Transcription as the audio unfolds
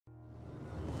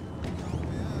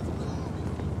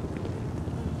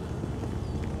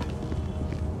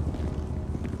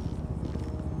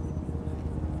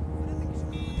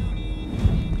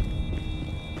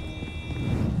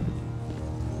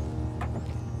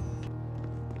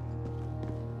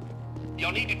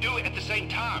You'll need to do it at the same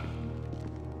time.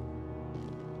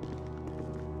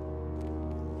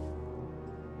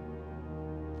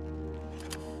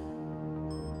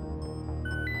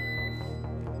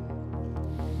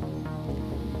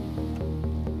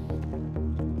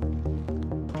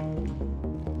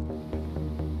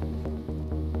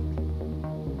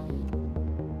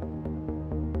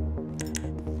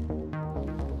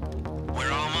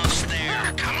 We're almost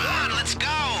there. Come on, let's go!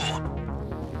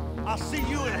 I'll see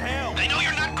you in hell. I know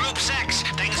you're not Gruppe Sechs.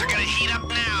 Things are gonna heat up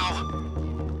now.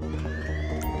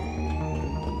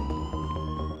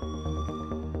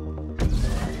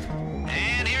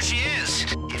 And here she is.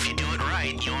 If you do it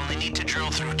right, you only need to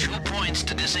drill through 2 points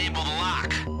to disable the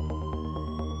lock.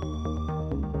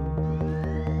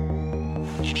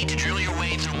 You need to drill your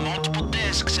way through multiple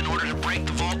discs in order to break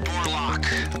the vault door lock.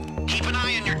 Keep an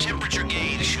eye on your temperature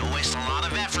gauge. You'll waste a lot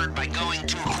of effort by going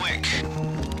too quick.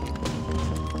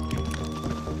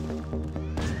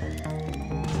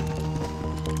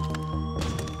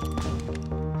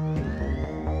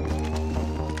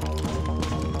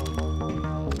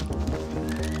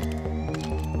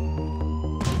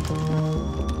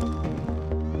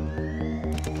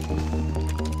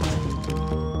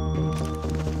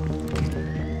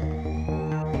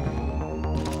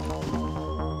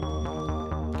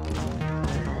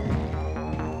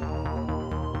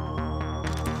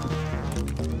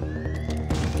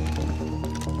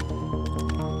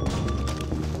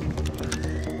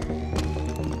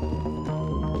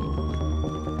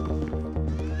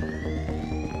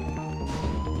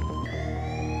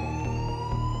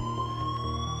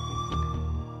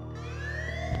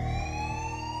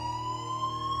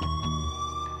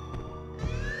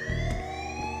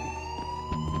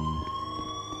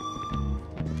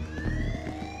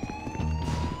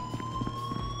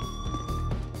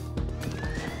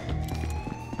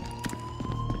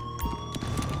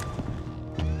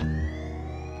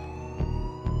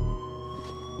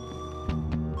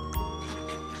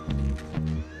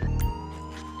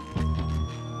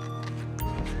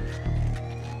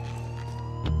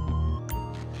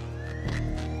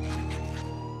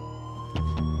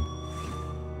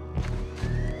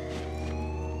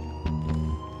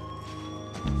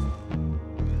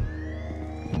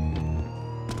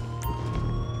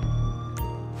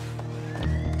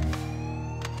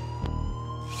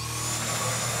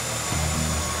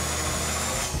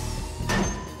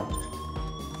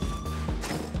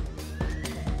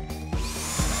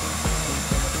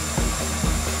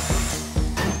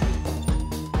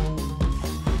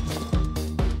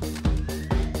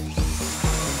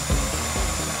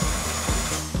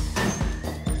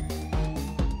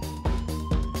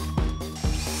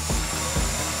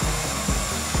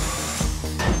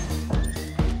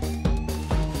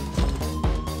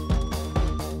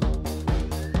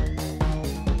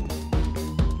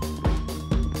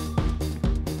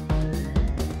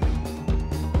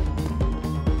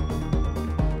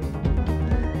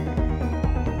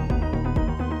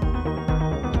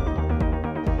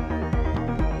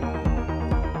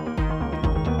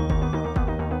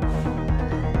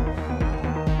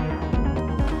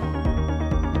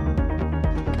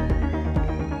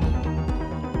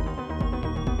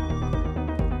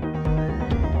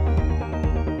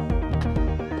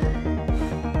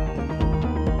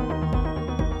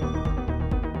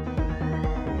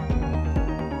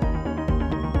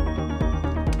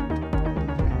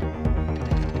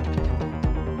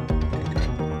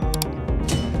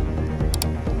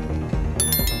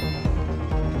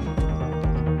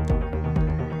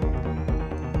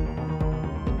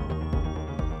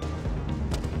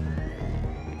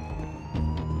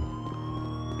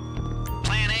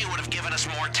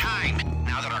 More time.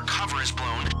 Now that our cover is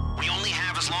blown, we only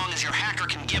have as long as your hacker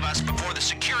can give us before the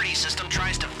security system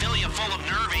tries to fill you full of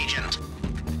nerve